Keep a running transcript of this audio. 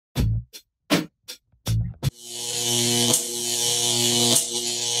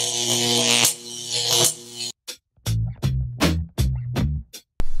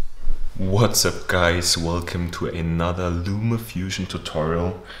What's up guys, welcome to another LumaFusion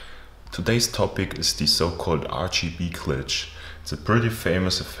tutorial. Today's topic is the so-called RGB glitch. It's a pretty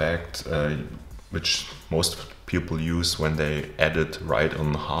famous effect which most people use when they edit right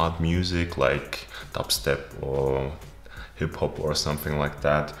on hard music like dubstep or hip-hop or something like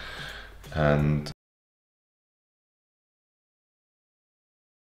that. And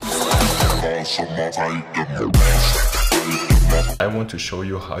I want to show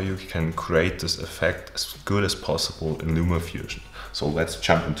you how you can create this effect as good as possible in LumaFusion. So let's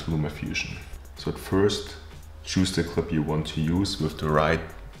jump into LumaFusion. So at first, choose the clip you want to use with the right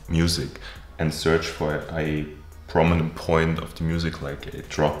music and search for a prominent point of the music like a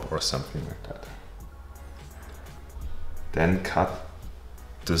drop or something like that. Then cut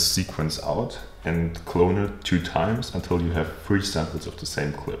the sequence out and clone it 2 times until you have 3 samples of the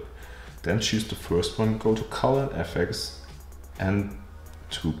same clip. Then choose the first one, go to Color and Effects and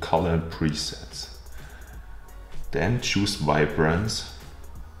to Color and Presets. Then choose Vibrance.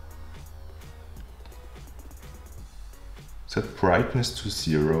 Set brightness to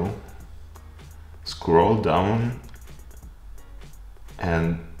 0. Scroll down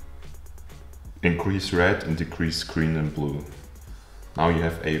and increase red and decrease green and blue. Now you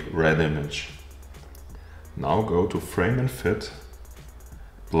have a red image. Now go to Frame and Fit,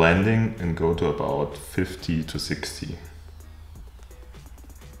 Blending, and go to about 50 to 60.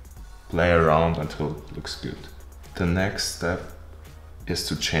 Play around until it looks good. The next step is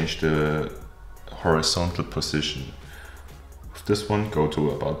to change the horizontal position. With this one, go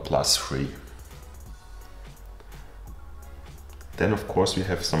to about +3. Then of course we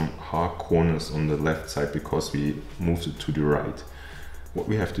have some hard corners on the left side because we moved it to the right. What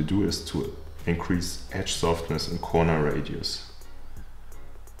we have to do is to increase edge softness and corner radius.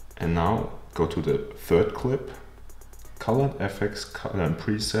 And now go to the third clip, Color and Effects, Color and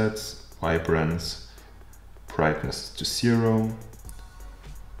Presets, Vibrance, brightness to 0.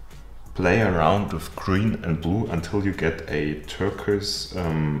 Play around with green and blue until you get a turquoise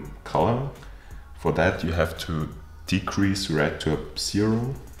color. For that you have to decrease red to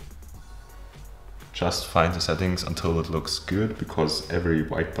 0. Just find the settings until it looks good, because every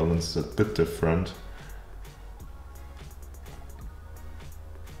white balance is a bit different.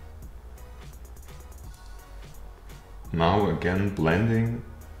 Now again blending.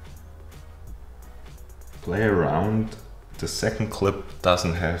 Play around. The second clip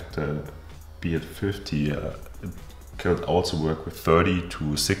doesn't have to be at 50. It could also work with 30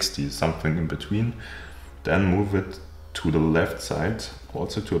 to 60, something in between. Then move it to the left side,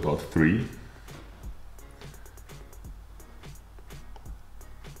 also to about 3.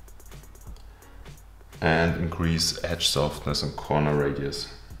 And increase edge softness and corner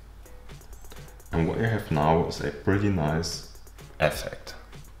radius. And what you have now is a pretty nice effect.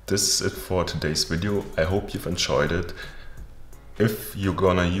 This is it for today's video. I hope you've enjoyed it. If you're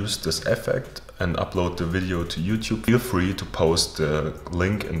gonna use this effect and upload the video to YouTube, feel free to post the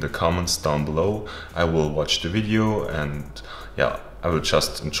link in the comments down below. I will watch the video and yeah, I will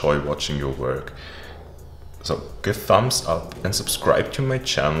just enjoy watching your work. So give thumbs up and subscribe to my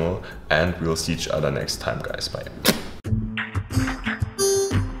channel, and we'll see each other next time, guys. Bye.